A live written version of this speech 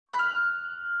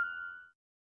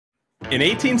In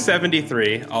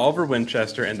 1873, Oliver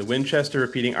Winchester and the Winchester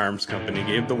Repeating Arms Company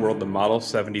gave the world the Model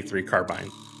 73 carbine.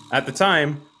 At the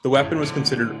time, the weapon was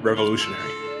considered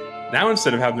revolutionary. Now,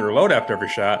 instead of having to reload after every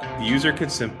shot, the user could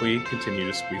simply continue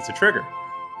to squeeze the trigger.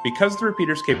 Because of the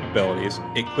repeater's capabilities,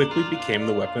 it quickly became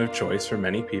the weapon of choice for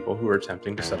many people who were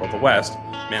attempting to settle the West,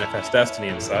 manifest destiny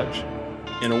and such.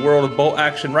 In a world of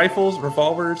bolt-action rifles,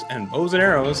 revolvers, and bows and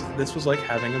arrows, this was like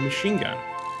having a machine gun.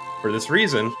 For this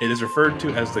reason, it is referred to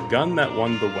as the gun that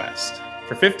won the West.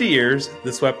 For 50 years,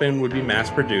 this weapon would be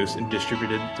mass-produced and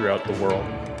distributed throughout the world,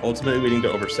 ultimately leading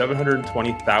to over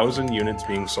 720,000 units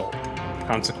being sold.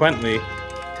 Consequently,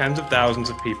 tens of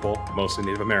thousands of people, mostly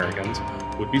Native Americans,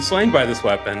 would be slain by this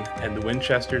weapon, and the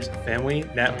Winchesters' family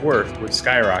net worth would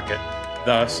skyrocket,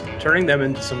 thus turning them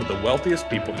into some of the wealthiest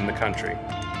people in the country.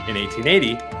 In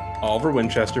 1880, Oliver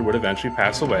Winchester would eventually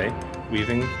pass away,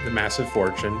 leaving the massive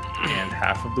fortune and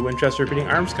half of the Winchester Repeating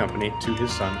Arms Company to his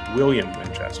son, William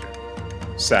Winchester.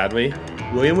 Sadly,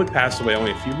 William would pass away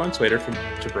only a few months later from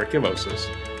tuberculosis,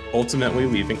 ultimately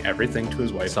leaving everything to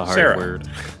his wife, It's a hard Sarah. word.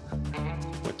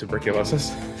 What,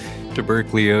 tuberculosis?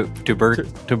 Tuberculosis.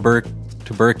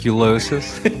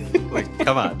 Like,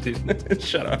 come on, dude.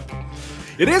 Shut up.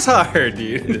 It is hard,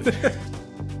 dude.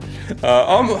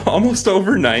 Almost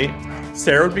overnight,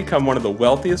 Sarah would become one of the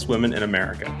wealthiest women in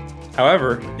America.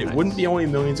 However, it wouldn't be only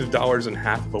millions of dollars and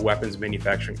half of a weapons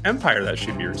manufacturing empire that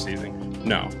she'd be receiving.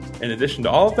 No. In addition to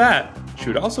all of that, she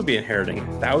would also be inheriting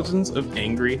thousands of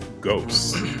angry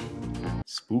ghosts.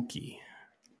 Spooky.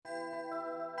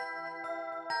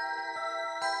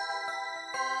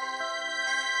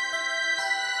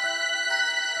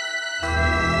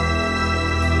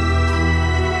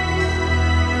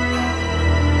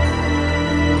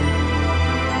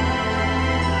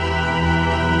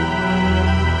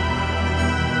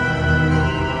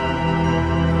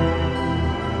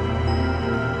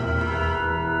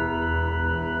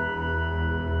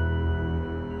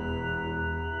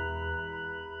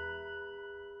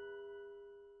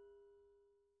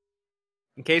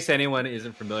 In case anyone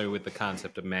isn't familiar with the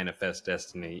concept of manifest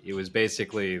destiny, it was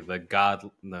basically the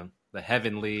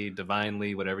heavenly,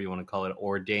 divinely, whatever you want to call it,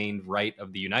 ordained right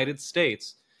of the United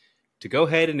States to go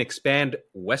ahead and expand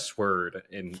westward.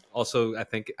 And also, I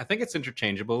think it's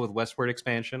interchangeable with westward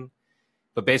expansion.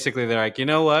 But basically, they're like, you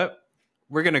know what?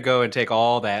 We're going to go and take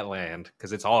all that land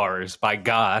because it's ours by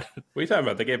God. What are you talking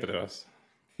about? They gave it to us.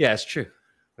 Yeah, it's true.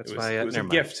 That's It was, why it was a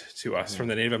gift to us from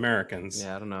the Native Americans.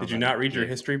 Yeah, I don't know. Did you not read your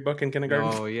history book in kindergarten?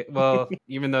 Oh, yeah. Well,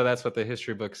 even though that's what the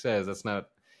history book says, that's not.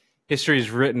 History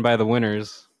is written by the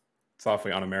winners. It's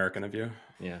awfully un-American of you.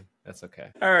 Yeah, that's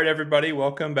okay. All right, everybody.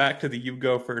 Welcome back to the You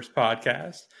Go First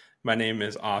podcast. My name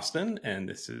is Austin, and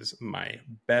this is my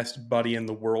best buddy in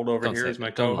the world over here is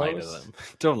my co-host. Don't lie to them.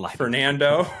 Don't lie to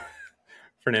Fernando.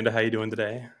 Fernando, how you doing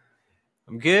today?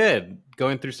 I'm good.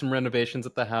 Going through some renovations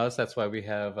at the house. That's why we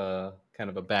have kind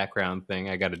of a background thing.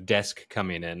 I got a desk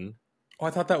coming in. Oh,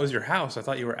 I thought that was your house. I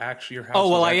thought you were actually your house. Oh,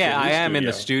 well, was I actually am in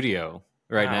the studio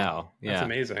right now. Yeah, that's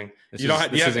amazing. This Do you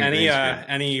have isn't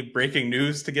any breaking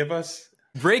news to give us?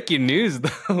 breaking news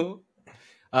though?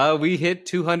 We hit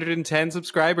 210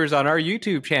 subscribers on our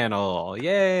YouTube channel.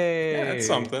 Yay! Yeah, that's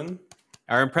something.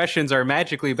 Our impressions are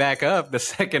magically back up the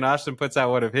second Austin puts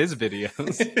out one of his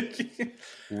videos.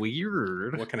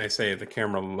 Weird. What can I say? The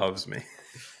camera loves me.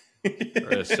 Or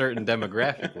a certain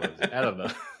demographic loves it. I don't know.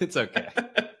 It's okay.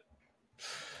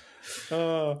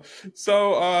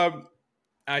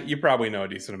 You probably know a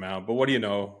decent amount, but what do you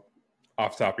know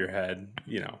off the top of your head,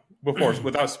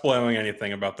 without spoiling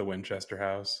anything about the Winchester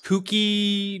house?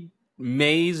 Kooky,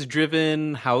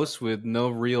 maze-driven house with no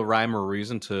real rhyme or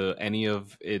reason to any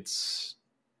of its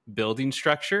building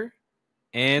structure,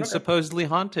 and supposedly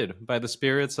haunted by the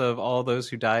spirits of all those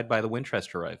who died by the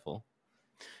Winchester rifle.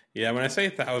 Yeah, when I say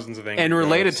thousands of angry and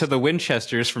related ghosts, to the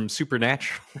Winchesters from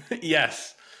Supernatural.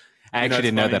 Yes. I actually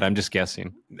didn't know that. I'm just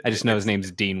guessing. I just know his It's-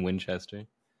 name's Dean Winchester.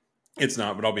 It's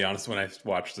not, but I'll be honest, when I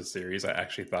watched the series, I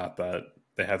actually thought that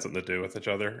they had something to do with each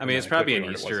other. I mean, it's probably an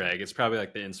Easter egg. It's probably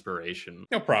like the inspiration.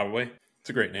 Yeah, probably. It's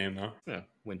a great name, though. Yeah,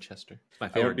 Winchester. It's my I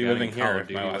would favorite be gun living in here Call if of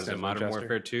Duty. my last Was it name's Modern Winchester.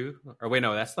 Warfare 2? Or wait,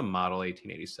 no, that's the model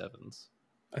 1887s.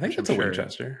 I think Which it's I'm a sure-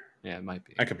 Winchester. Yeah, it might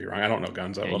be. I could be wrong. I don't know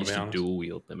guns that Yeah, well, you to used be to honest. dual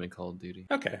wield them in Call of Duty.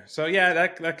 Okay, so yeah,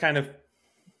 that kind of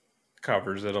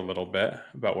covers it a little bit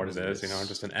about what it is.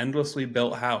 Just an endlessly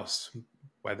built house.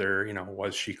 Whether,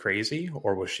 was she crazy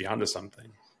or was she onto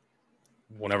something?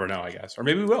 We'll never know, I guess. Or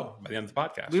maybe we will by the end of the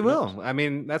podcast. We Who knows? will. I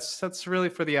mean, that's really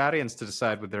for the audience to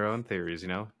decide with their own theories,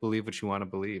 Believe what you want to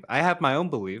believe. I have my own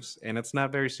beliefs, and it's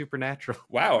not very supernatural.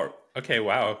 Wow. Okay,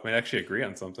 wow. We might actually agree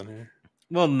on something here.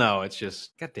 Well, no, it's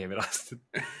just... God damn it, Austin.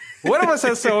 One of us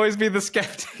has to always be the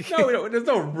skeptic. No, there's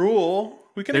no rule.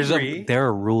 We can agree. There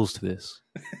are rules to this.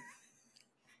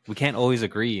 We can't always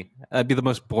agree. That'd be the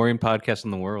most boring podcast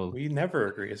in the world. We never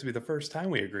agree. This would be the first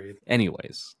time we agreed.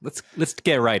 Anyways, let's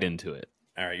get right into it.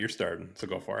 All right, you're starting, so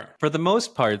go for it. For the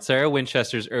most part, Sarah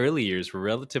Winchester's early years were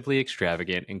relatively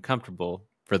extravagant and comfortable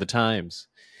for the times.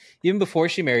 Even before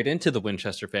she married into the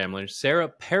Winchester family,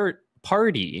 Sarah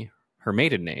Pardee, her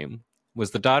maiden name,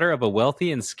 was the daughter of a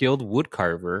wealthy and skilled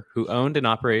woodcarver who owned and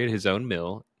operated his own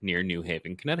mill near New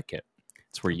Haven, Connecticut.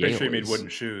 That's where Yale is. He made wooden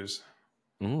shoes.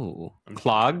 Ooh.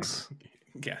 Clogs?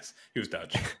 Yes, he was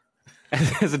Dutch.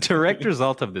 As a direct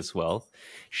result of this wealth,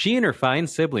 she and her fine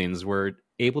siblings were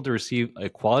able to receive a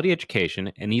quality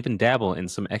education and even dabble in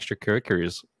some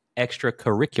extracurriculars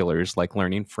like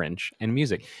learning French and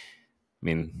music. I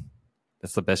mean,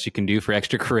 that's the best you can do for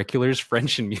extracurriculars,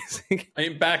 French and music. I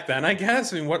mean, back then, I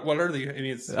guess. I mean, what are the?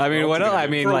 I mean, what else? I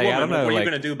mean, like, woman, I don't know. What are like,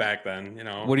 you going to do back then? You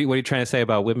know, what are you trying to say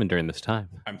about women during this time?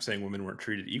 I'm saying women weren't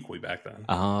treated equally back then.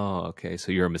 Oh, okay.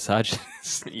 So you're a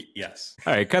misogynist. Yes.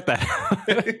 All right, cut that out.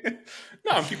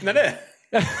 No, I'm keeping that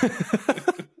in.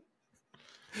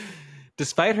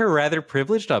 Despite her rather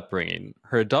privileged upbringing,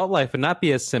 her adult life would not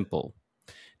be as simple.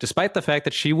 Despite the fact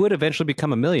that she would eventually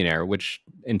become a millionaire, which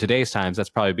in today's times, that's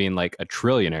probably being like a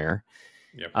trillionaire.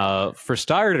 Yep. For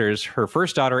starters, her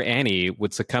first daughter, Annie,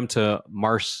 would succumb to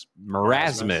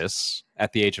marasmus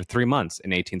at the age of 3 months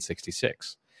in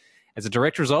 1866. As a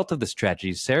direct result of this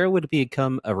tragedy, Sarah would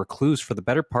become a recluse for the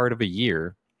better part of a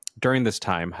year. During this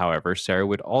time, however, Sarah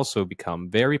would also become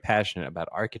very passionate about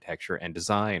architecture and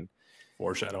design.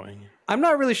 Foreshadowing. I'm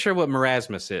not really sure what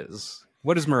marasmus is.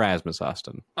 What is marasmus,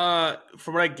 Austin?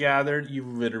 From what I gathered, you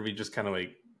literally just kind of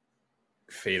like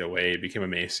fade away, become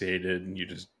emaciated, and you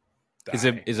just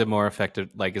die. Is it more effective?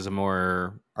 Like,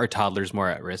 are toddlers more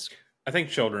at risk? I think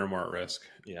children are more at risk.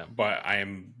 Yeah. But I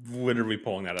am literally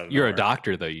pulling that out of You're nowhere. a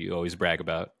doctor, though, you always brag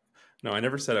about. No, I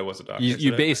never said I was a doctor.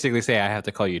 You basically say I have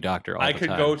to call you doctor all the time. I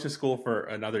could go to school for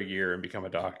another year and become a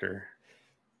doctor.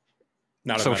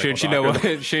 So shouldn't you know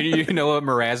what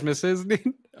marasmus is,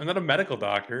 dude? I'm not a medical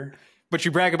doctor. But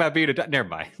you brag about being a doctor. Never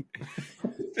mind.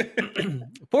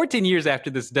 14 years after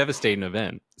this devastating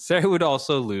event, Sarah would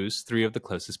also lose 3 of the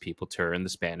closest people to her in the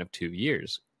span of 2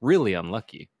 years. Really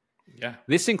unlucky. Yeah.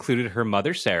 This included her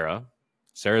mother, Sarah.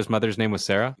 Sarah's mother's name was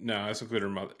Sarah? No, this included her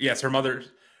mother. Yes,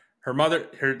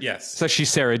 yes. So she's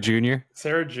Sarah Jr.?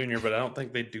 Sarah Jr., but I don't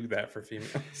think they do that for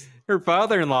females. Her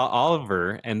father-in-law,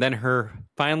 Oliver, and then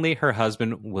finally her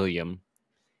husband, William.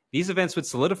 These events would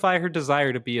solidify her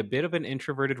desire to be a bit of an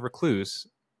introverted recluse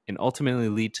and ultimately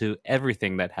lead to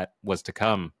everything that was to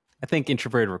come. I think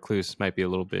introverted recluse might be a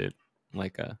little bit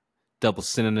like a double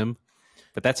synonym,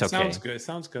 but that's okay. Sounds good. It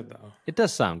sounds good, though. It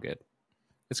does sound good.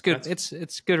 It's good.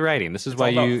 It's good writing. This is why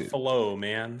you flow,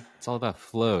 man. It's all about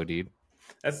flow, dude.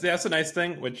 That's a nice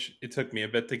thing, which it took me a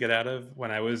bit to get out of when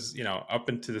I was, up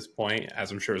until this point,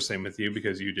 as I'm sure the same with you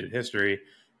because you did history.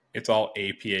 It's all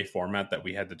APA format that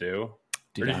we had to do.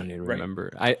 Dude, I don't even remember.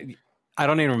 I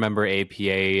don't even remember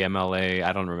APA, MLA.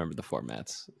 I don't remember the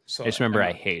formats. So I just remember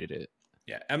I hated it.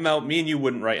 Yeah, me and you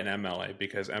wouldn't write an MLA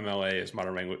because MLA is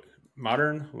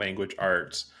modern language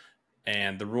arts,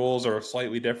 and the rules are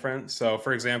slightly different. So,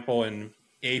 for example, in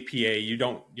APA, you're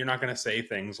not going to say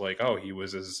things like, "Oh, he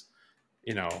was as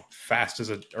fast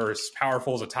or as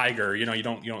powerful as a tiger." You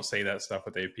don't say that stuff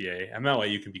with APA. MLA,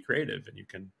 you can be creative and you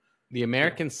can. The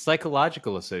American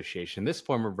Psychological Association. This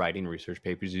form of writing research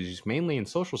papers is used mainly in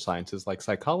social sciences like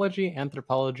psychology,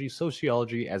 anthropology,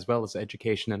 sociology, as well as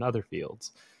education and other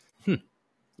fields. Yeah.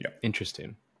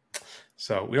 Interesting.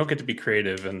 So we don't get to be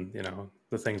creative in,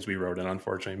 the things we wrote in,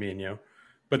 unfortunately, me and you.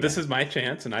 But this is my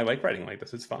chance, and I like writing like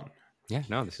this. It's fun. Yeah,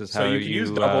 no, this is how you can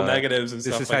use double negatives and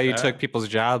stuff like that. This is how you took people's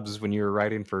jobs when you were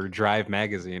writing for Drive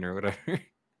magazine or whatever.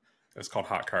 It's called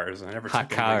Hot Cars. I never Hot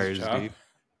took Cars, job.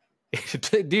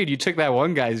 Dude, you took that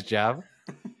one guy's job.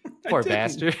 Poor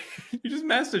bastard. You just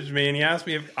messaged me and he asked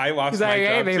me if I lost my job.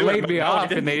 Hey, they laid me off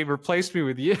and they replaced me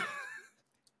with you.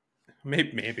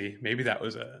 Maybe that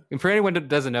was a. And for anyone that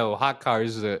doesn't know, Hot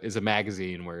Cars is a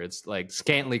magazine where it's like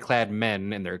scantily clad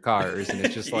men in their cars, and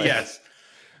it's just like yes.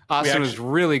 Austin was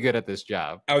really good at this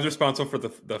job. I was responsible for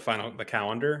the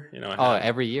calendar.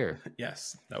 Every year.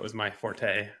 Yes, that was my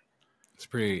forte. It's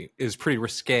pretty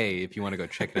risque if you want to go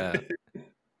check it out.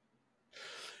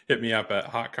 Hit me up at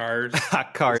Hot Cars.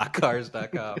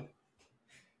 Hotcars.com.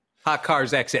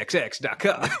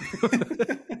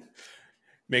 Hotcarsxxx.com.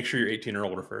 Make sure you're 18 or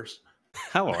older first.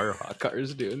 How are Hot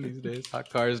Cars doing these days?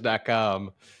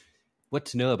 Hotcars.com. What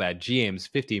to know about GM's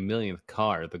 50 millionth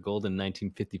car, the golden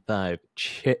 1955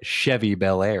 Chevy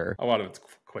Bel Air. A lot of it's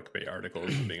clickbait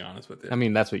articles, to being honest with you. I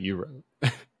mean, that's what you wrote.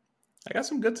 I got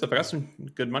some good stuff. I got some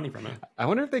good money from it. I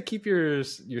wonder if they keep your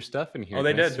stuff in here. Oh,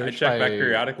 they did. I checked back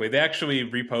periodically. They actually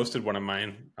reposted one of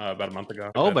mine about a month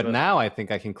ago. Oh, but now I think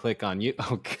I can click on you.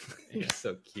 Oh, you're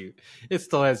so cute. It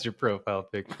still has your profile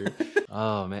picture.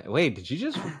 Oh man, wait, did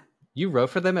you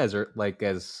wrote for them as 1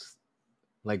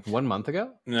 month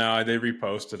ago? No, they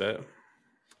reposted it.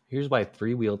 Here's why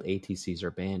 3-wheeled ATCs are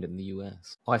banned in the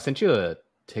U.S. Oh, I sent you a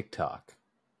TikTok.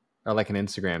 Or like an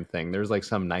Instagram thing. There's like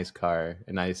some nice car,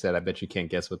 and I said, I bet you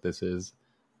can't guess what this is.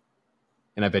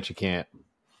 And I bet you can't.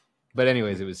 But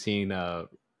anyways, it was seen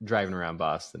driving around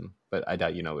Boston. But I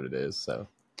doubt you know what it is, so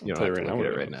you don't have to look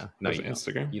at it right now. No, you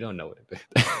don't. You don't know what it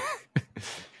is.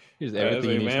 Here's everything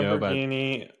you need to know about.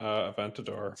 Lamborghini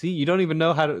Aventador. See, you don't even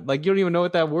know how to, you don't even know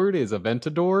what that word is,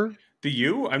 Aventador? Do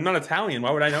you? I'm not Italian.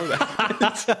 Why would I know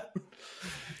that?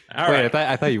 All right.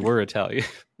 I thought you were Italian.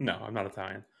 No, I'm not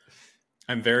Italian.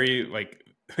 I'm very like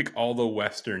all the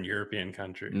Western European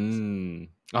countries.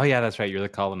 Oh yeah, that's right. You're the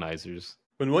colonizers.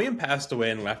 When William passed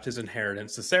away and left his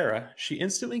inheritance to Sarah, she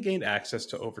instantly gained access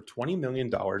to over $20 million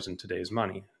in today's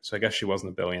money. So I guess she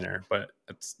wasn't a billionaire, but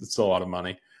it's still a lot of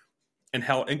money. And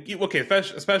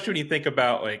especially when you think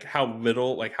about like how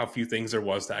little, like how few things there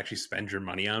was to actually spend your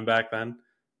money on back then.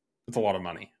 It's a lot of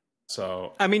money.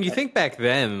 So I mean, you think back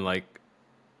then, like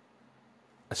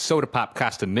a soda pop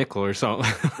cost a nickel or something.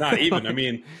 Not even. I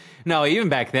mean, no, even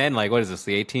back then, like what is this?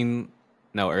 Early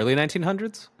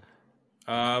 1900s?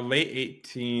 Late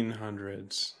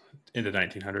 1800s into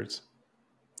 1900s.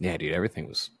 Yeah, dude, everything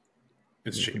was.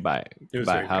 It's cheap. You buy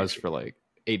a house for like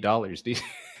 $8, dude.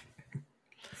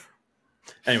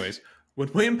 Anyways,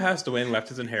 when William passed away and left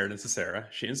his inheritance to Sarah,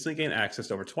 she instantly gained access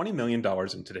to over $20 million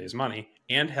in today's money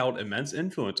and held immense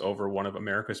influence over one of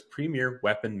America's premier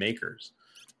weapon makers.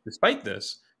 Despite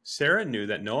this, Sarah knew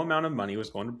that no amount of money was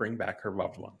going to bring back her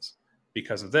loved ones.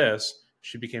 Because of this,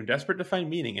 she became desperate to find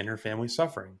meaning in her family's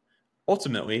suffering.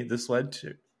 Ultimately, this led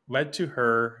to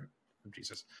her.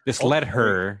 Jesus. This led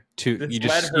her to. You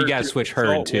got to switch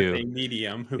her into a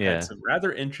medium who had some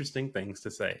rather interesting things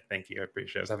to say. Thank you, I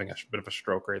appreciate it. I was having a bit of a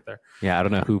stroke right there. Yeah, I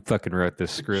don't know who fucking wrote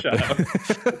this script.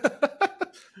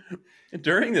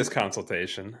 During this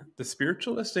consultation, the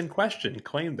spiritualist in question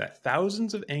claimed that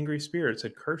thousands of angry spirits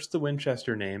had cursed the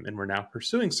Winchester name and were now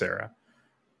pursuing Sarah.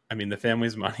 I mean, the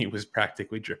family's money was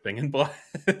practically dripping in blood.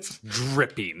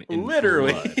 Dripping in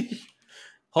literally. Blood.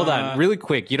 Hold on, really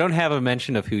quick. You don't have a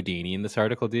mention of Houdini in this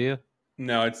article, do you?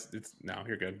 No, it's no,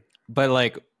 you're good. But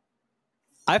like,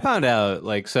 I found out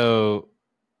like so,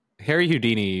 Harry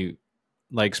Houdini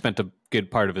like spent a good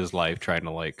part of his life trying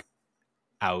to like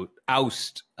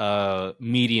oust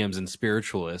mediums and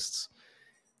spiritualists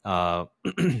that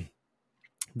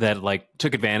like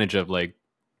took advantage of like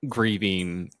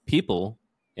grieving people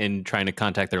and trying to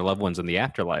contact their loved ones in the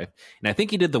afterlife. And I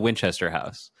think he did the Winchester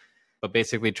House, but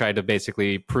basically tried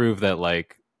to prove that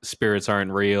like spirits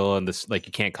aren't real and this like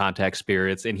you can't contact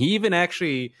spirits. And he even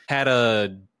actually had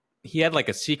like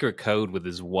a secret code with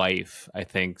his wife, I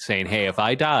think, saying, hey, if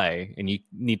I die and you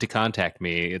need to contact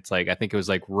me, it's like I think it was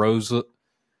like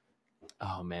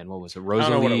oh man, what was it? Rosalie. I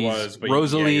don't know what it was, but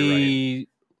Rosalie,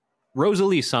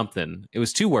 Rosalie something. It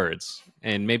was 2 words,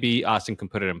 and maybe Austin can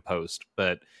put it in post.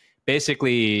 But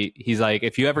basically, he's like,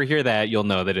 if you ever hear that, you'll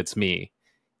know that it's me.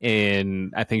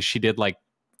 And I think she did like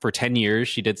for 10 years,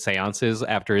 she did seances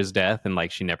after his death, and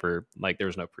like she never like there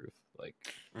was no proof. Like,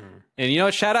 and you know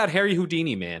what? Shout out Harry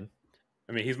Houdini, man.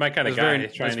 I mean, he's my kind of guy.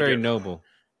 He's very noble.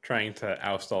 Trying to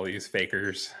oust all these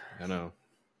fakers. I know.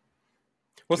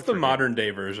 What's the modern day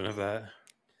version of that?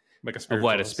 Like a spiritualist?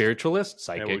 What, a spiritualist?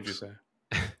 Psychics? Yeah, what would you say?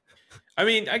 I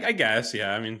mean, I guess,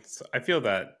 yeah. I mean, I feel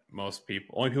that most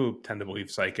people, only people who tend to believe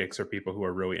psychics are people who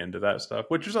are really into that stuff,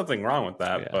 which is nothing wrong with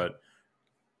that. Yeah. But,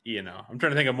 you know, I'm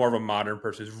trying to think of more of a modern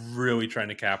person who's really trying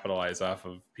to capitalize off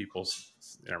of people's,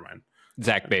 never mind.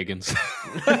 Zach Bagans.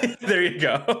 There you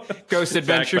go. Ghost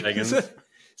Adventures.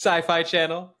 Sci-Fi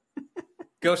Channel.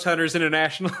 Ghost Hunters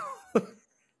International.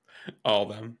 All of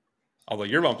them. Although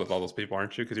you're bumped with all those people,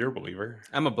 aren't you? Because you're a believer.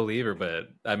 I'm a believer, but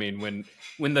I mean, when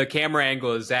the camera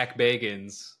angle is Zach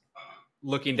Bagans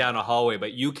looking down a hallway,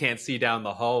 but you can't see down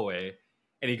the hallway,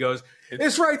 and he goes,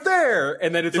 "It's right there,"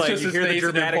 and then it's like you hear the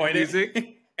dramatic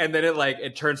music, and then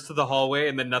it turns to the hallway,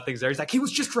 and then nothing's there. He's like, "He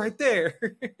was just right there."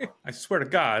 I swear to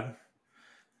God,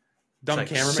 dumb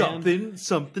cameraman.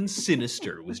 Something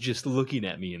sinister was just looking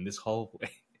at me in this hallway,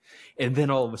 and then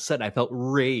all of a sudden, I felt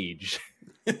rage.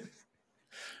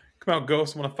 Come out,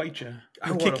 Ghost! I want to fight you.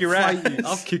 I'll kick your ass.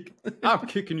 I'm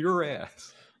kicking your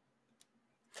ass.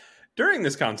 During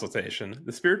this consultation,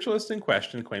 the spiritualist in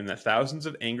question claimed that thousands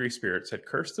of angry spirits had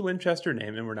cursed the Winchester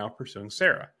name and were now pursuing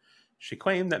Sarah. She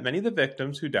claimed that many of the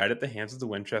victims who died at the hands of the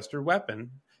Winchester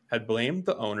weapon had blamed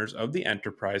the owners of the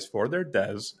enterprise for their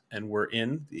deaths and were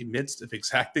in the midst of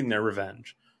exacting their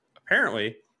revenge.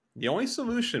 Apparently, the only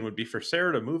solution would be for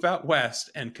Sarah to move out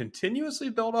west and continuously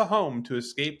build a home to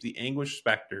escape the anguished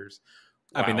specters.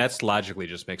 Wow. I mean, that's logically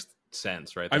just makes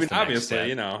sense, right? That's obviously,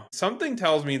 you know, something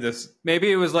tells me this. Maybe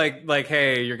it was like,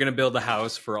 hey, you're gonna build a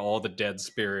house for all the dead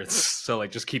spirits, so like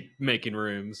just keep making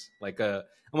rooms, like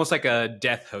almost like a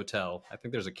death hotel. I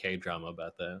think there's a K-drama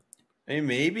about that. I mean,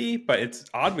 maybe, but it's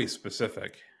oddly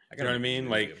specific. You know what I mean?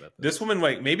 Like this woman,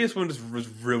 like maybe this woman was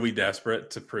really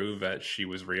desperate to prove that she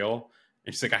was real.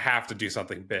 And she's like, I have to do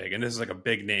something big. And this is like a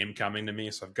big name coming to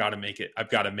me. So I've got to make it. I've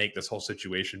got to make this whole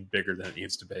situation bigger than it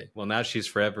needs to be. Well, now she's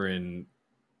forever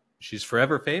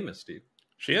famous, dude.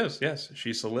 She is. Yes.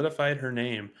 She solidified her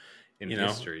name in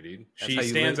history,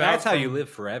 dude. That's how you live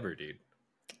forever, dude.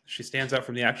 She stands out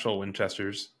from the actual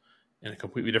Winchesters in a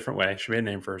completely different way. She made a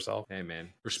name for herself. Hey, man.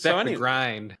 Respect the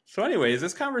grind. So anyways,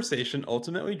 this conversation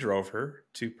ultimately drove her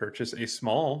to purchase a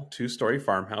small 2-story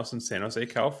farmhouse in San Jose,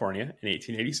 California in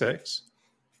 1886.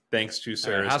 Thanks to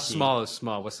Sarah's How small is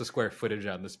small? What's the square footage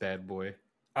on this bad boy?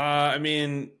 I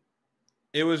mean,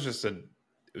 it was just a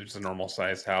normal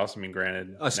sized house. I mean,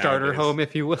 granted, a starter home,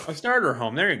 if you will. A starter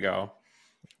home. There you go.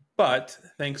 But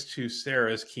thanks to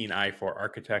Sarah's keen eye for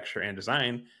architecture and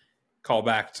design, call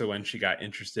back to when she got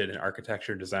interested in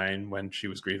architecture and design when she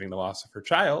was grieving the loss of her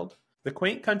child, the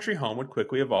quaint country home would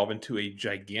quickly evolve into a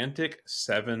gigantic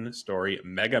 7-story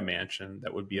mega mansion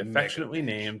that would be affectionately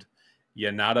named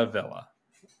Yanada Villa,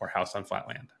 or House on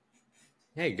Flatland.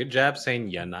 Hey, good job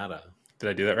saying Yanada. Did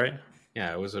I do that right?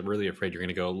 Yeah, I was really afraid you're going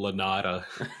to go Lanada.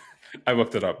 I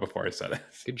looked it up before I said it.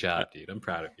 Good job, dude. I'm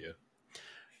proud of you.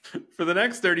 For the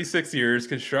next 36 years,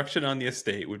 construction on the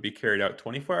estate would be carried out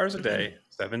 24 hours a day,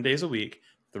 7 days a week,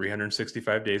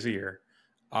 365 days a year.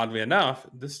 Oddly enough,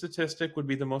 this statistic would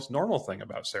be the most normal thing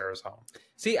about Sarah's home.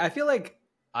 See, I feel like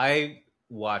I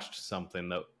watched something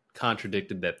that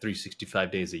contradicted that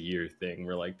 365 days a year thing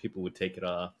where like people would take it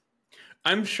off.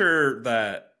 I'm sure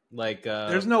that like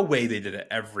there's no way they did it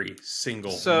every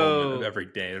single moment of every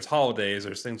day. There's holidays,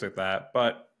 there's things like that,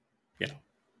 but you know.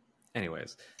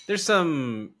 Anyways, there's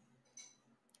some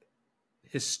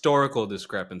historical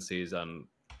discrepancies on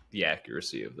the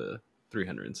accuracy of the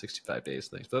 365 days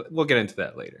things, but we'll get into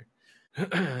that later.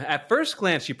 At first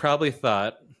glance, you probably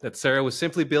thought that Sarah was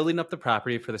simply building up the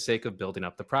property for the sake of building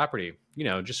up the property. You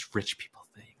know, just rich people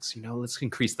things. You know, let's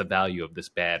increase the value of this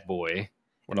bad boy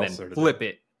and then flip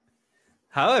it.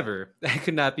 However, that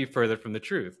could not be further from the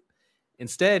truth.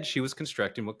 Instead, she was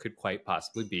constructing what could quite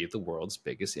possibly be the world's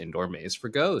biggest indoor maze for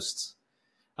ghosts.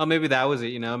 Oh, maybe that was it.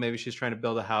 You know, maybe she's trying to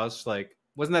build a house like...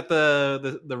 Wasn't that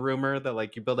the rumor that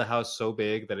like you build a house so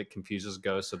big that it confuses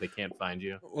ghosts so they can't find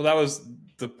you? Well, that was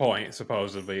the point,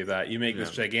 supposedly, that you make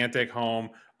this gigantic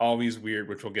home, always weird,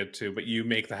 which we'll get to, but you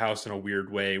make the house in a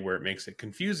weird way where it makes it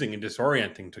confusing and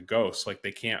disorienting to ghosts. Like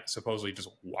they can't supposedly just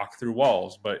walk through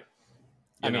walls, but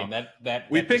you know,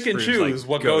 we pick and choose like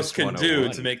what ghosts can do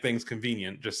to make things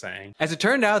convenient, just saying. As it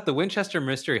turned out, the Winchester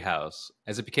Mystery House,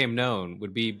 as it became known,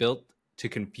 would be built to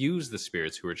confuse the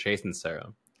spirits who were chasing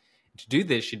Sarah. To do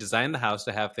this, she designed the house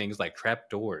to have things like trap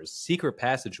doors, secret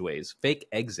passageways, fake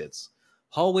exits,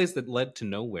 hallways that led to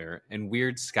nowhere, and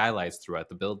weird skylights throughout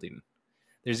the building.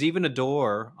 There's even a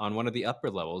door on one of the upper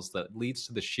levels that leads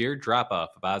to the sheer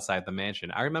drop-off of outside the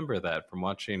mansion. I remember that from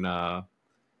watching, I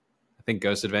think,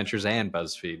 Ghost Adventures and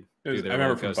BuzzFeed. I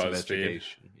remember from BuzzFeed.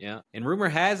 Yeah. And rumor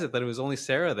has it that it was only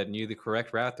Sarah that knew the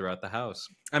correct route throughout the house.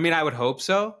 I mean, I would hope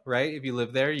so, right? If you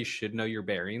live there, you should know your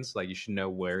bearings. Like, you should know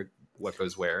what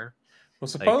goes where. Well,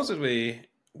 supposedly,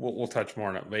 we'll touch more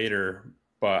on it later,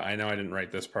 but I know I didn't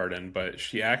write this part in, but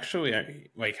she actually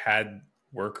like had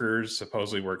workers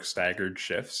supposedly work staggered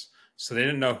shifts. So they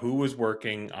didn't know who was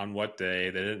working on what day.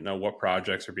 They didn't know what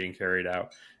projects are being carried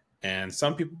out. And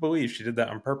some people believe she did that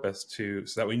on purpose so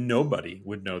that way nobody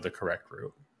would know the correct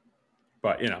route.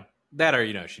 But, you know. That or,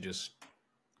 you know, she just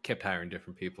kept hiring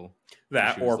different people.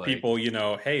 That or like, people, you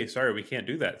know, hey, sorry, we can't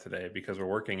do that today because we're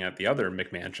working at the other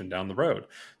McMansion down the road.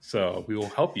 So we will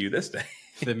help you this day.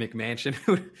 The McMansion?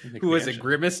 Who was it?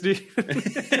 Grimace, dude?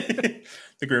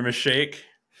 The Grimace Shake.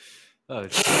 Oh,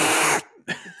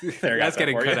 that's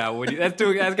getting cut out. That's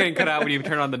getting cut out when you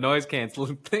turn on the noise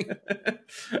canceling thing.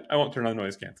 I won't turn on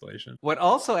noise cancellation. What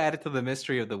also added to the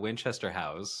mystery of the Winchester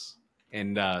house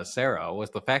and Sarah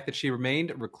was the fact that she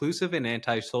remained reclusive and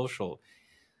antisocial.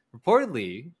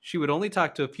 Reportedly, she would only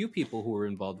talk to a few people who were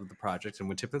involved with the project and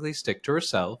would typically stick to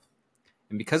herself.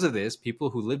 And because of this, people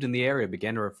who lived in the area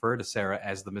began to refer to Sarah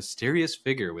as the mysterious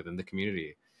figure within the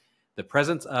community. The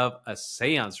presence of a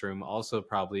seance room also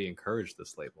probably encouraged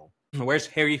this label. Where's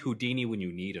Harry Houdini when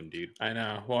you need him, dude? I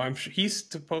know. Well, I'm sure he's,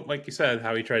 like you said,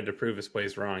 how he tried to prove his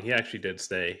place wrong. He actually did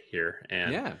stay here,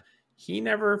 and he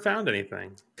never found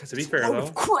anything. To be fair, though,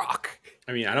 crock.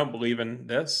 I mean, I don't believe in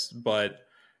this, but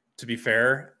to be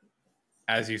fair,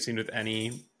 as you've seen with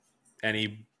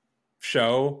any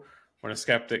show, when a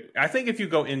skeptic, I think if you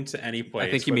go into any place,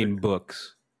 I think you mean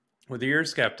books. Whether you're a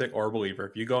skeptic or a believer,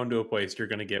 if you go into a place, you're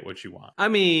going to get what you want. I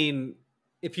mean,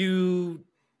 if you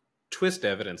twist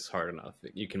evidence hard enough,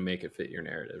 you can make it fit your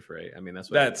narrative, right? I mean,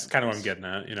 that's kind of what I'm getting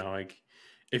at. You know, like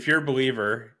if you're a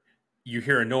believer, you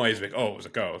hear a noise, like, oh, it was a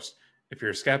ghost. If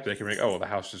you're a skeptic, you're like, oh, well, the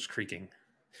house is creaking.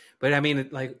 But I mean,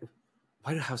 like,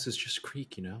 why do houses just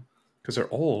creak, you know? Because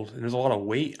they're old and there's a lot of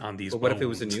weight on these. But what if it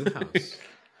was a new house?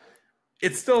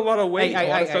 It's still a lot of weight. A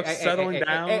lot of stuff settling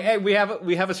down. Hey, we have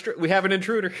an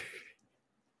intruder.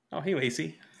 Oh, hey,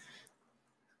 Lacey.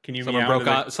 Can you?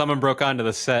 Someone broke onto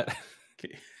the set.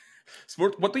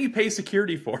 So what do you pay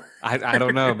security for? I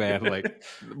don't know, man. Like,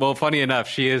 well, funny enough,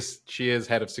 she is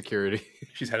head of security.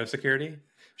 She's head of security.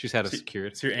 She's head of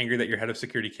security. So you're angry that your head of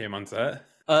security came on set?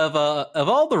 Of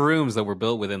all the rooms that were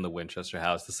built within the Winchester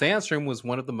house, the seance room was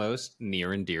one of the most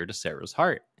near and dear to Sarah's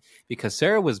heart. Because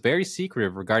Sarah was very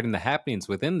secretive regarding the happenings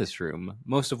within this room,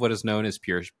 most of what is known as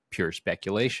pure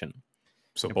speculation.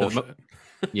 So bullshit.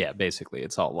 Yeah, basically,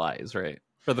 it's all lies, right?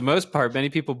 For the most part, many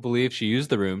people believe she used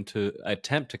the room to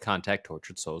attempt to contact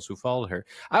tortured souls who followed her.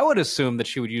 I would assume that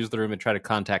she would use the room and try to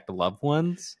contact the loved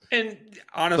ones. And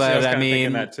honestly, I was kind of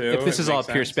thinking that too. If this is all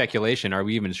pure speculation, are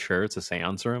we even sure it's a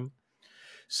seance room?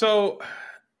 So,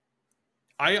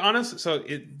 I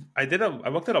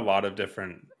looked at a lot of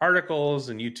different articles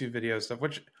and YouTube videos stuff,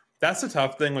 which that's the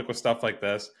tough thing, like with stuff like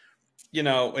this. You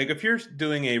know, like if you're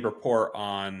doing a report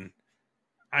on,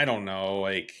 I don't know,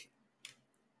 like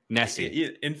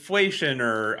Nessie, inflation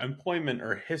or employment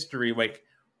or history, like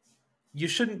you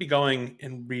shouldn't be going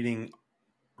and reading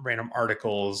random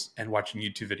articles and watching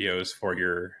YouTube videos for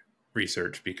your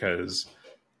research because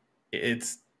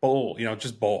it's bull,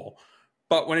 just bull.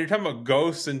 But when you're talking about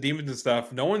ghosts and demons and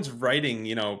stuff, no one's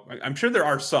writing, I'm sure there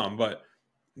are some, but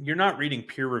you're not reading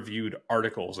peer-reviewed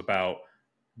articles about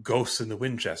ghosts in the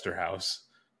Winchester house.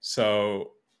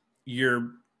 So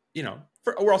we're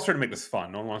also trying to make this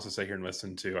fun. No one wants to sit here and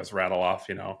listen to us rattle off,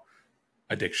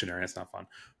 a dictionary. It's not fun.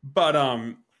 But,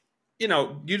 you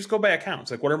just go by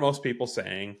accounts. Like, what are most people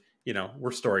saying?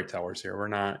 We're storytellers here. We're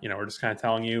not, we're just kind of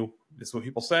telling you this is what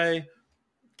people say.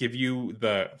 Give you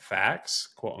the facts,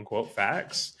 quote unquote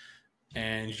facts,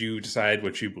 and you decide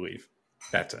what you believe.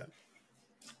 That's it.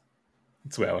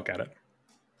 That's the way I look at it.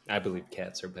 I believe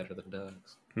cats are better than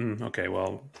dogs. Okay,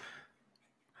 well,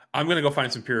 I'm going to go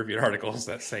find some peer-reviewed articles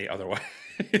that say otherwise.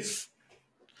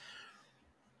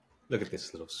 Look at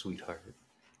this little sweetheart.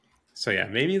 So yeah,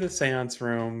 maybe the seance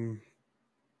room,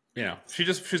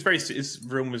 his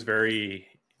room was very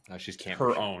she's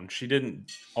her own. She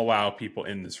didn't allow people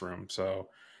in this room, so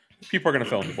people are going to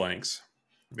fill in the blanks.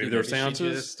 Maybe there were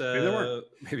seances. Maybe there weren't.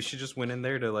 Maybe she just went in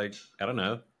there to, like, I don't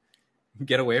know,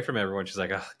 get away from everyone. She's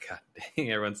like, oh, god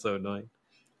dang, everyone's so annoying.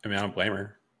 I mean, I don't blame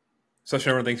her.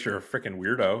 Especially everyone thinks you're a freaking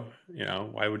weirdo.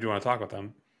 Why would you want to talk with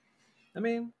them? I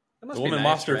mean, that must the be woman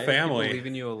nice, lost her right? family. People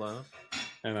leaving you alone.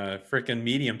 And a freaking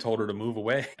medium told her to move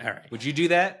away. All right. Would you do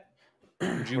that?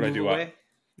 Would you move away?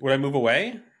 Would I move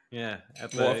away? Yeah.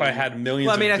 Well, if I had millions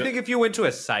Well, I mean, I think if you went to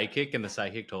a psychic and the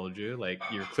psychic told you, like,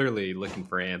 you're clearly looking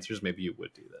for answers, maybe you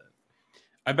would do that.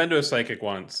 I've been to a psychic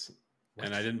once,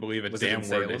 and I didn't believe a damn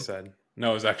word they said.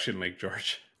 No, it was actually in Lake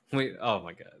George. Wait, oh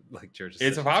my god, Lake George is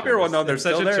it's a popular one, though. They're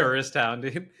such still a there. Tourist town,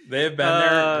 dude. They have been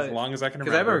there as long as I can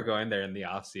remember. Because I remember going there in the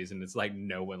off season. It's like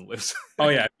no one lives. Oh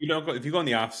yeah, if you go in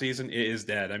the off season, it is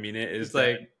dead. I mean, it's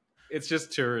dead. Like it's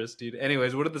just tourist, dude.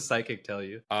 Anyways, what did the psychic tell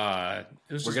you?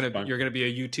 You're gonna be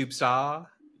a YouTube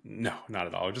star. No, not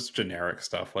at all. Just generic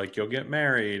stuff like you'll get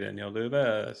married and you'll do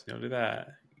this, you'll do that.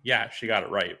 Yeah, she got it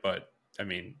right, but I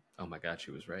mean, oh my god,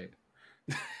 she was right.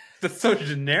 That's so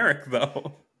generic,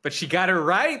 though. But she got it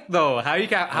right, though.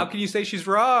 How can you say she's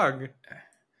wrong?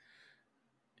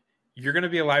 You're gonna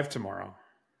be alive tomorrow.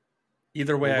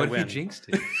 Either way, I win. What if you jinxed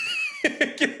it?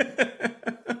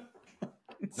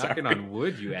 Knocking on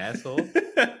wood, you asshole.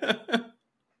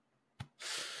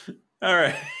 All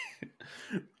right.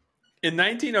 In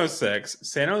 1906,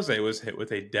 San Jose was hit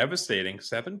with a devastating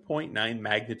 7.9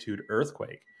 magnitude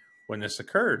earthquake. When this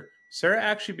occurred, Sarah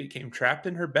actually became trapped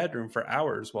in her bedroom for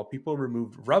hours while people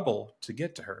removed rubble to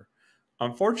get to her.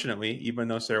 Unfortunately, even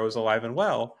though Sarah was alive and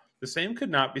well, the same could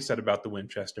not be said about the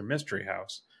Winchester Mystery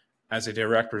House. As a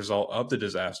direct result of the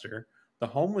disaster, the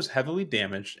home was heavily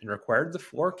damaged and required the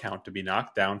floor count to be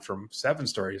knocked down from 7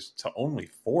 stories to only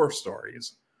 4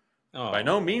 stories. Oh. By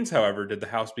no means, however, did the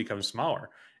house become smaller.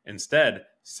 Instead,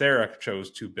 Sarah chose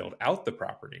to build out the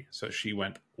property, so she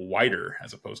went wider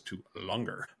as opposed to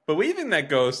longer. Believing that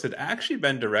ghosts had actually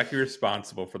been directly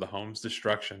responsible for the home's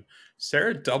destruction,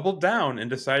 Sarah doubled down and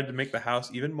decided to make the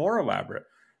house even more elaborate.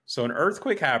 So an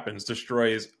earthquake happens,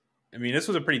 destroys... I mean, this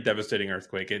was a pretty devastating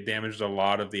earthquake. It damaged a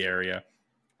lot of the area.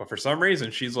 But for some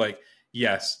reason, she's like,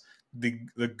 yes, the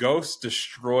ghost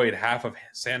destroyed half of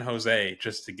San Jose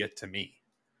just to get to me.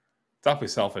 It's awfully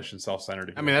selfish and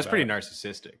self-centered. I mean, that's pretty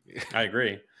narcissistic. I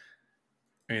agree.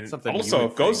 I mean, Something also,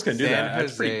 if ghosts can do San that,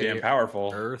 that's pretty damn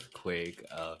powerful. Earthquake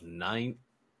of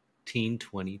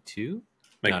 1922?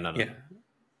 Like, no. Yeah.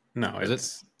 No,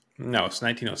 it's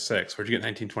 1906. Where'd you get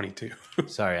 1922?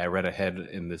 Sorry, I read ahead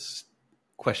in this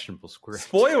questionable script.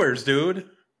 Spoilers, dude.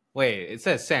 Wait, it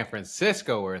says San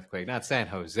Francisco earthquake, not San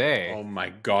Jose. Oh my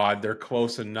God, they're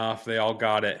close enough. They all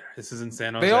got it. This is in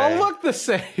San Jose. They all look the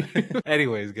same.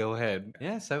 Anyways, go ahead.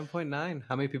 Yeah, 7.9.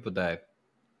 How many people died?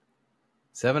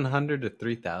 700 to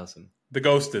 3,000. The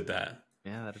ghost did that.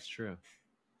 Yeah, that is true.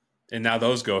 And now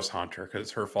those ghosts haunt her because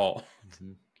it's her fault.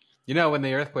 Mm-hmm. You know, when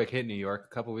the earthquake hit New York a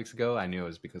couple weeks ago, I knew it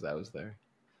was because I was there.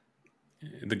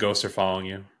 The ghosts are following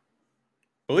you.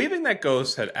 Believing that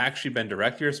ghosts had actually been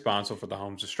directly responsible for the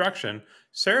home's destruction,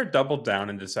 Sarah doubled down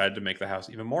and decided to make the house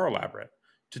even more elaborate.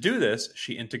 To do this,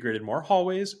 she integrated more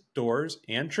hallways, doors,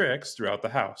 and tricks throughout the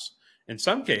house. In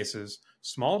some cases,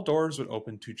 small doors would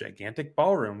open to gigantic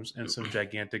ballrooms, and some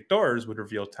gigantic doors would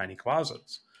reveal tiny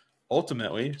closets.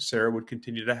 Ultimately, Sarah would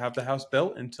continue to have the house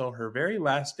built until her very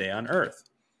last day on Earth.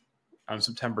 On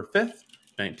September 5th,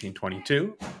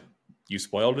 1922, you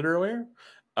spoiled it earlier,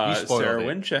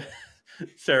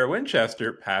 Sarah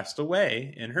Winchester passed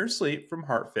away in her sleep from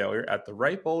heart failure at the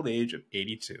ripe old age of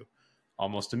 82.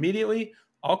 Almost immediately,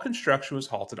 all construction was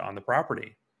halted on the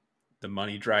property. The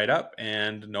money dried up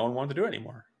and no one wanted to do it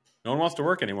anymore. No one wants to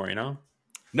work anymore, you know?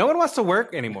 No one wants to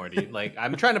work anymore, dude. Like,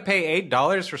 I'm trying to pay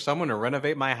 $8 for someone to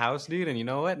renovate my house, dude, and you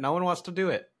know what? No one wants to do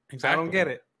it. Exactly. I don't get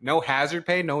it. No hazard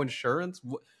pay, no insurance.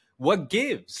 What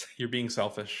gives? You're being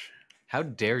selfish. How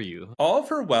dare you? All of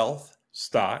her wealth,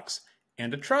 stocks,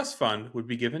 and a trust fund would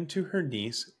be given to her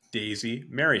niece, Daisy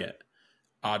Marriott.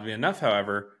 Oddly enough,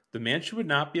 however, the mansion would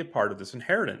not be a part of this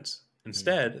inheritance.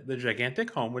 Instead, the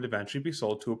gigantic home would eventually be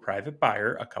sold to a private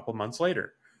buyer a couple months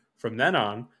later. From then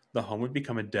on, the home would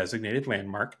become a designated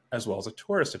landmark as well as a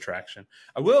tourist attraction.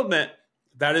 I will admit,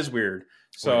 that is weird.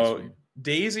 So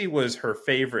Daisy was her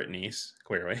favorite niece,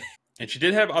 clearly. And she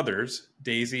did have others.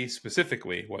 Daisy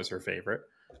specifically was her favorite.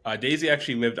 Daisy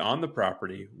actually lived on the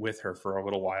property with her for a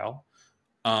little while.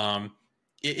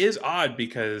 It is odd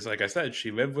because, like I said,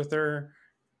 she lived with her,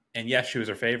 and yes, she was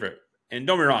her favorite. And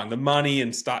don't be wrong, the money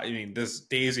and stuff. I mean, this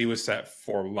Daisy was set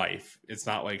for life. It's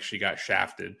not like she got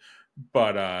shafted,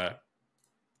 but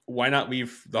why not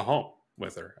leave the home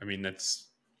with her? I mean,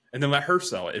 and then let her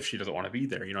sell it if she doesn't want to be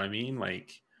there. You know what I mean?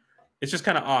 Like, it's just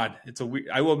kind of odd.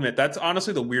 I will admit, that's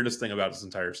honestly the weirdest thing about this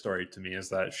entire story to me is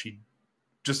that she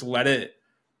just let it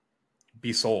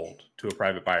be sold to a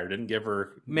private buyer. Didn't give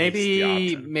her the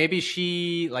option.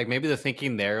 Maybe the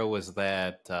thinking there was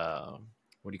that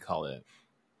what do you call it?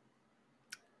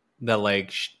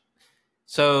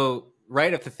 So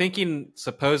right, if the thinking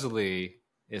supposedly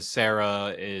is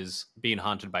Sarah is being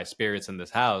haunted by spirits in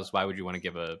this house, why would you want to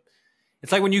give a?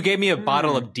 It's like when you gave me a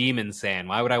bottle of demon sand.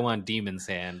 Why would I want demon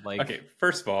sand? Like, okay,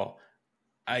 first of all,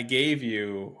 I gave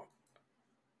you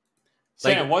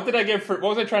Sam. What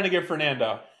was I trying to give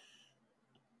Fernando?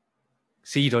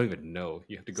 See, you don't even know.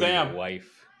 You have to go to your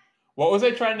wife. What was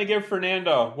I trying to give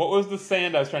Fernando? What was the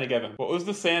sand I was trying to give him? What was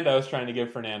the sand I was trying to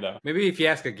give Fernando? Maybe if you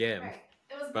ask again, right.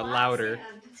 It was but louder.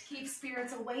 Sand to keep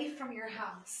spirits away from your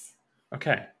house.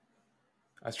 Okay,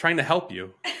 I was trying to help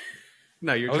you.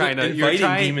 No, you're trying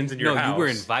demons in your house. No, you were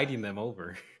inviting them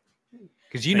over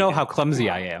because you know how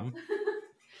clumsy I am.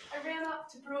 I ran up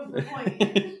to prove the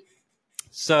point.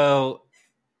 So,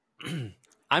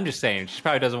 I'm just saying, she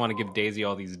probably doesn't want to give Daisy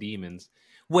all these demons.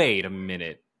 Wait a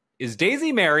minute. Is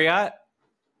Daisy Marriott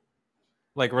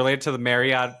like related to the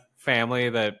Marriott family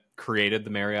that created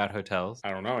the Marriott hotels? I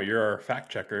don't know. You're our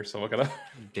fact checker, so look it up.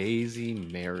 Daisy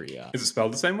Marriott. Is it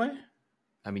spelled the same way?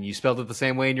 I mean, you spelled it the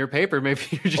same way in your paper. Maybe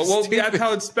you're just stupid. That's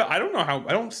how it's spelled. I don't know how.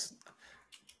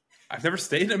 I've never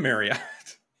stayed in Marriott.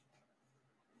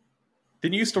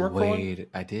 Didn't you used to work for one? Wait,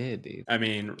 I did, dude. I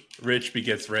mean, rich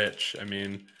begets rich. I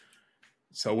mean,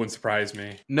 so it wouldn't surprise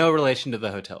me. No relation to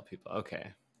the hotel people.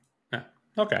 Okay. Yeah.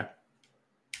 Okay.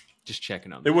 Just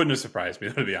checking on It that. wouldn't have surprised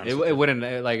me, to be honest. It wouldn't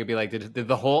like it'd be like did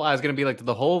the whole I was gonna be like did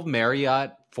the whole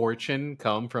Marriott fortune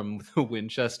come from the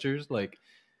Winchesters? Like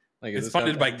it's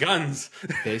funded by guns.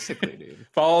 Basically, dude.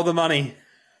 Follow the money.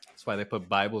 That's why they put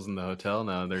Bibles in the hotel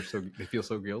now. They feel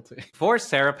so guilty. Before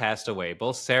Sarah passed away,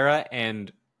 both Sarah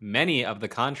and many of the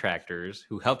contractors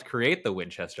who helped create the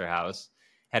Winchester House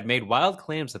had made wild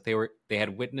claims that they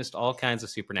had witnessed all kinds of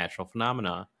supernatural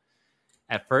phenomena.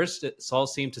 At first, it all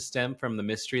seemed to stem from the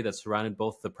mystery that surrounded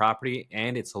both the property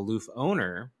and its aloof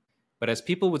owner. But as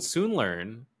people would soon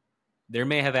learn, there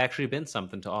may have actually been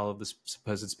something to all of the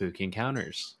supposed spooky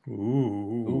encounters.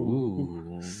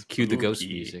 Ooh. Cue the ghost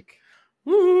music.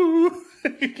 Woo!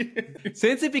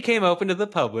 Since it became open to the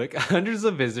public, hundreds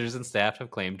of visitors and staff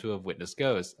have claimed to have witnessed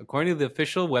ghosts. According to the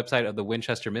official website of the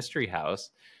Winchester Mystery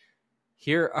House,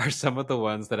 here are some of the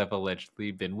ones that have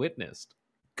allegedly been witnessed.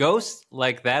 Ghosts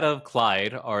like that of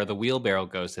Clyde are the wheelbarrow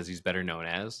ghost, as he's better known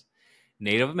as,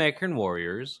 Native American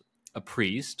warriors, a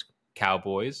priest,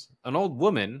 cowboys, an old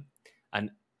woman,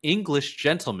 an English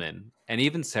gentleman, and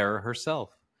even Sarah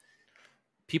herself.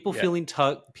 People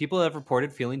have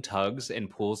reported feeling tugs and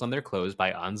pulls on their clothes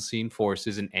by unseen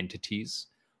forces and entities,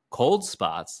 cold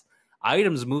spots,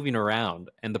 items moving around,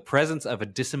 and the presence of a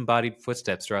disembodied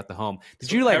footsteps throughout the home.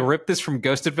 Did you rip this from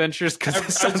Ghost Adventures? Because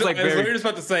it sounds like I was just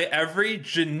about to say every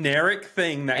generic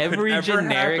thing that every could ever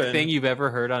generic happen thing you've ever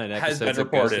heard on an episode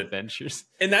of Ghost Adventures.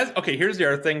 And that's okay. Here's the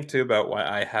other thing too about why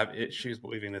I have issues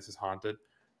believing this is haunted,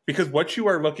 because what you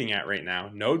are looking at right now,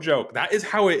 no joke, that is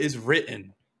how it is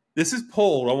written. This is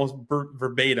pulled almost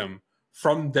verbatim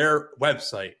from their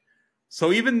website.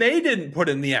 So even they didn't put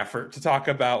in the effort to talk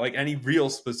about like any real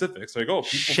specifics. Like, oh,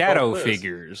 shadow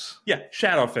figures. Yeah,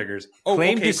 shadow figures. Oh,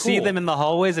 claim to see them in the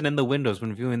hallways and in the windows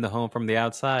when viewing the home from the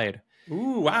outside.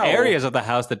 Ooh, wow. Areas of the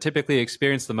house that typically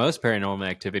experience the most paranormal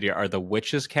activity are the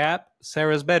witch's cap,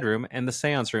 Sarah's bedroom, and the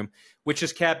seance room.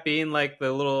 Witch's cap being like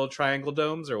the little triangle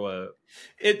domes or what?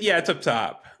 It's up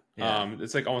top. Yeah.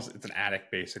 It's like almost it's an attic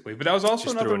basically. But that was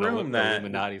also another room that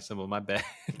Illuminati symbol. My bad.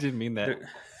 Didn't mean that.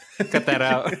 Cut that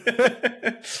out.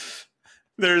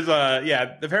 There's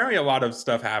apparently a lot of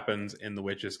stuff happens in the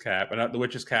witch's cap, and the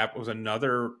witch's cap was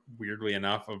weirdly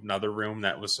enough, another room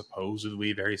that was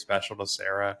supposedly very special to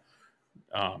Sarah.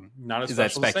 Not as is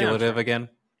that speculative again?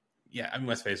 Yeah, I mean,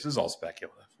 let's face it, this is all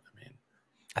speculative. I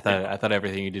mean, I thought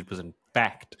everything you did was in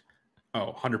fact.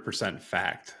 Oh, 100%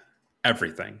 fact.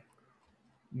 Everything.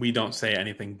 We don't say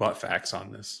anything but facts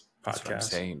on this podcast. That's what I'm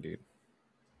saying, dude.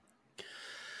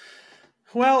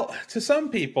 Well, to some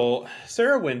people,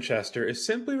 Sarah Winchester is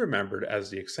simply remembered as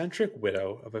the eccentric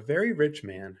widow of a very rich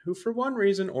man who, for one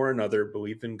reason or another,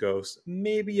 believed in ghosts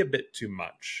maybe a bit too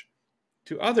much.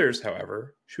 To others,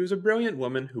 however, she was a brilliant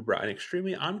woman who brought an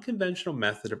extremely unconventional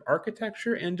method of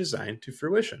architecture and design to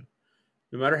fruition.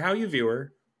 No matter how you view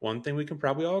her, one thing we can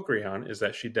probably all agree on is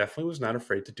that she definitely was not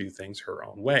afraid to do things her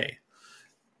own way.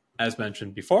 As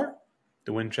mentioned before,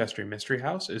 the Winchester Mystery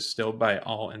House is still, by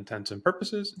all intents and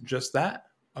purposes, just that,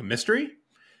 a mystery.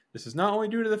 This is not only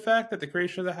due to the fact that the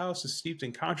creation of the house is steeped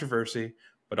in controversy,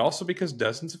 but also because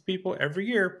dozens of people every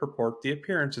year purport the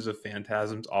appearances of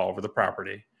phantasms all over the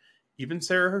property. Even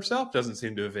Sarah herself doesn't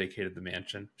seem to have vacated the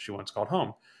mansion she once called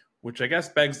home, which I guess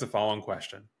begs the following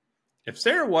question. If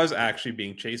Sarah was actually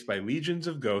being chased by legions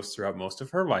of ghosts throughout most of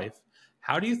her life,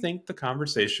 how do you think the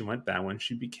conversation went down when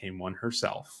she became one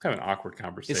herself? Kind of an awkward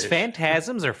conversation. Is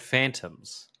phantasms or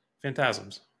phantoms?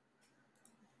 Phantasms.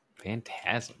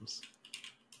 Phantasms.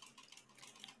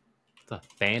 What's a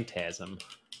phantasm?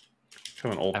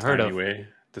 Kind of an old-timey way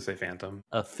to say phantom.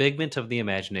 A figment of the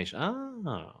imagination.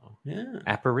 Oh. Yeah.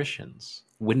 Apparitions.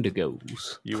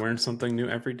 Wendigos. You learn something new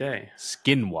every day.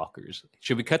 Skinwalkers.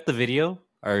 Should we cut the video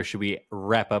or should we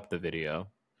wrap up the video?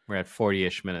 We're at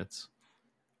 40-ish minutes.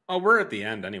 Oh, we're at the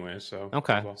end anyway, so...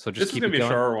 Okay, well. so just keep it going. This is going to be a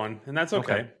shorter one, and that's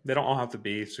okay. They don't all have to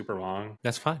be super long.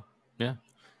 That's fine, yeah.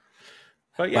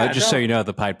 But yeah, just so you know,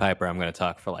 the Pied Piper, I'm going to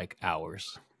talk for like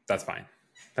hours. That's fine.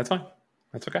 That's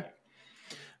okay.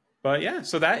 But yeah,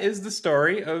 so that is the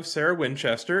story of Sarah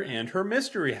Winchester and her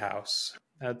mystery house.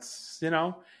 That's,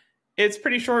 it's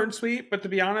pretty short and sweet, but to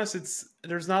be honest,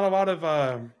 there's not a lot of...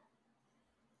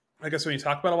 I guess when you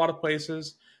talk about a lot of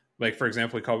places, like for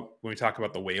example, when we talk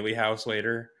about the Whaley House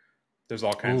later, there's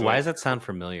all kinds of... Why does that sound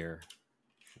familiar?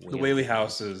 The Whaley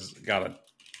House has got a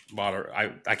lot of...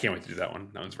 I can't wait to do that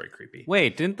one. That one's very creepy.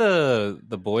 Wait, didn't the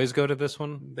boys go to this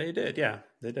one? They did, yeah.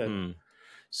 They did.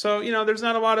 So, there's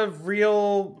not a lot of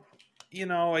real...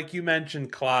 like you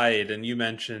mentioned Clyde and you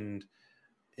mentioned,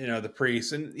 the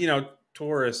priest. And,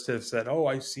 tourists have said, oh,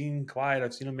 I've seen Clyde.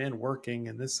 I've seen a man working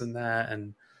and this and that.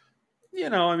 And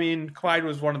I mean, Clyde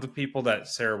was one of the people that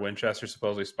Sarah Winchester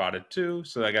supposedly spotted too.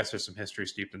 So I guess there's some history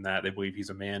steeped in that. They believe he's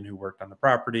a man who worked on the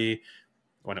property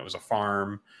when it was a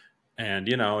farm. And,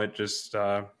 it just,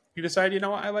 he decided,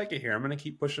 I like it here. I'm going to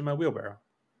keep pushing my wheelbarrow.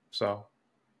 So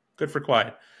good for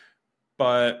Clyde.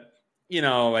 But,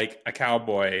 like a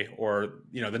cowboy or,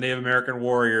 the Native American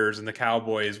warriors and the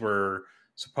cowboys were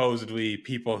supposedly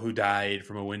people who died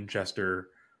from a Winchester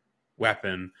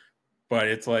weapon. But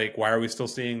it's like, why are we still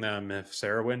seeing them if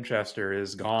Sarah Winchester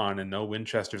is gone and no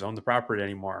Winchesters own the property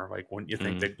anymore? Like, wouldn't you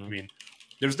think that,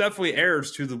 there's definitely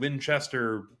heirs to the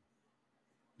Winchester,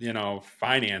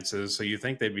 finances. So you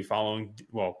think they'd be following,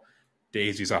 well,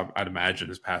 Daisy's, I'd imagine,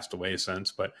 has passed away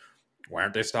since, but why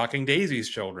aren't they stalking Daisy's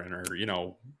children? Or,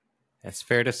 That's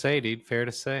fair to say, dude. Fair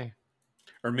to say.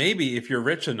 Or maybe if you're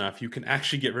rich enough, you can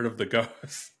actually get rid of the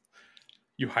ghosts.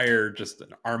 You hire just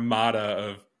an armada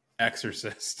of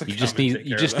exorcists. You just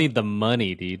need the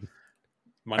money, dude.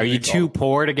 Money Are you too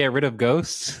poor to get rid of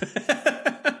ghosts?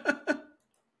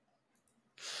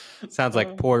 Sounds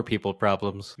like poor people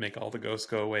problems. Make all the ghosts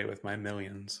go away with my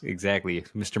millions. Exactly.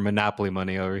 Mr. Monopoly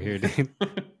money over here, dude. You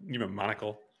need a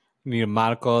monocle. You need a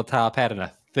monocle, a top hat, and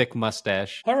a thick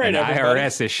mustache. All right, and everybody.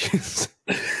 IRS issues.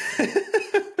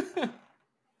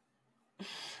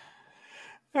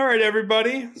 All right,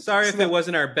 everybody. Sorry if it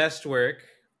wasn't our best work,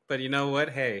 but you know what?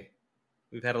 Hey,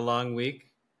 we've had a long week.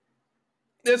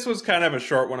 This was kind of a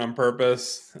short one on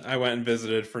purpose. I went and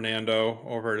visited Fernando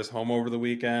over at his home over the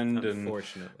weekend.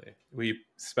 Unfortunately. And we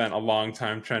spent a long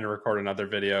time trying to record another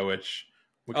video, which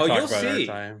we can talk about another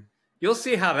time. You'll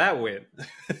see how that went.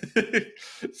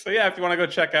 So yeah, if you want to go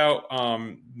check out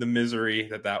the misery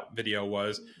that video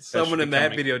was. Someone in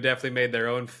that video definitely made their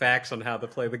own facts on how to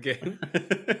play the game.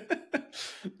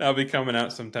 That'll be coming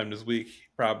out sometime this week,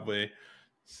 probably.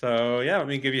 So yeah, let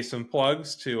me give you some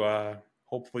plugs to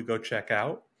hopefully go check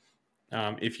out.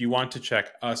 If you want to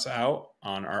check us out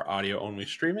on our audio-only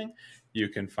streaming, you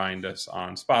can find us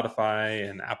on Spotify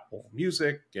and Apple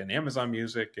Music and Amazon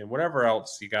Music and whatever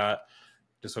else you got.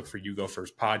 Just look for You Go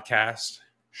First Podcast.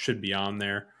 Should be on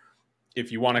there.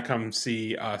 If you want to come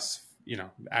see us,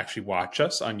 actually watch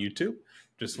us on YouTube,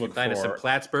 just look find us in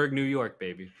Plattsburgh, New York,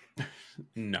 baby.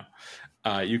 No.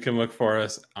 You can look for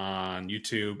us on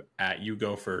YouTube at You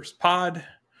Go First Pod.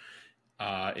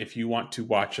 If you want to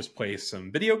watch us play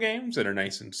some video games that are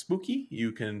nice and spooky,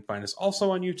 you can find us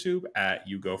also on YouTube at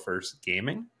You Go First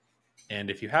Gaming. And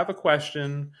if you have a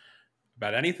question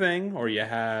about anything or you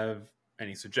have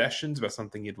any suggestions about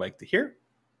something you'd like to hear,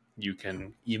 you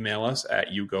can email us at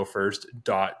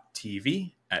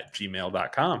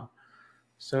yougofirst.tv@gmail.com.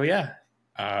 So yeah,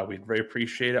 we'd very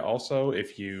appreciate it also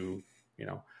if you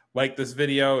like this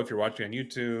video. If you're watching on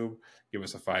YouTube, give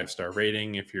us a 5-star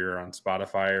rating. If you're on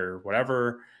Spotify or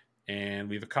whatever, and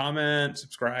leave a comment,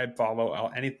 subscribe,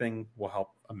 follow. Anything will help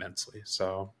immensely.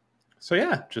 So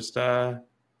yeah, just or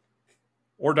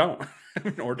don't,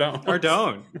 or don't,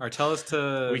 or tell us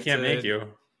to. We can't make you.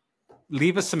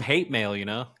 Leave us some hate mail.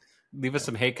 Leave us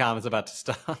some hate comments about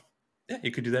stuff. Yeah, you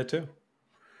could do that too.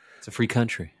 It's a free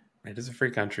country. It is a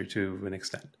free country to an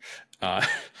extent.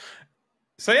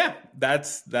 So yeah,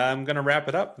 I'm gonna wrap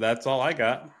it up. That's all I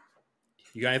got.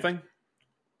 You got anything?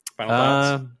 Final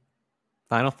thoughts?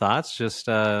 Final thoughts. Just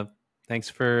thanks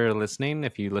for listening.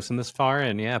 If you listen this far,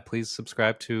 and yeah, please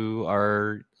subscribe to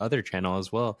our other channel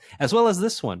as well as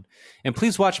this one. And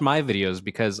please watch my videos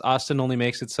because Austin only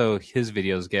makes it so his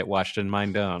videos get watched and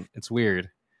mine don't. It's weird.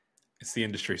 It's the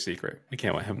industry secret. We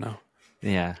can't let him know.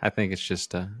 Yeah, I think it's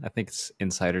just I think it's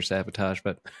insider sabotage,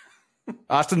 but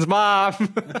Austin's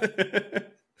mom.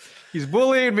 He's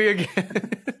bullying me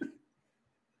again.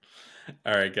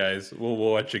 All right, guys.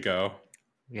 We'll let you go.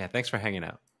 Yeah, thanks for hanging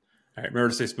out. All right, remember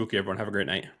to stay spooky, everyone. Have a great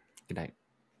night. Good night.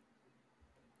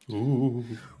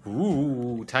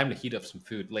 Ooh. Time to heat up some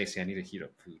food. Lacey, I need to heat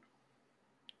up food.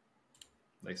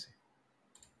 Lacey.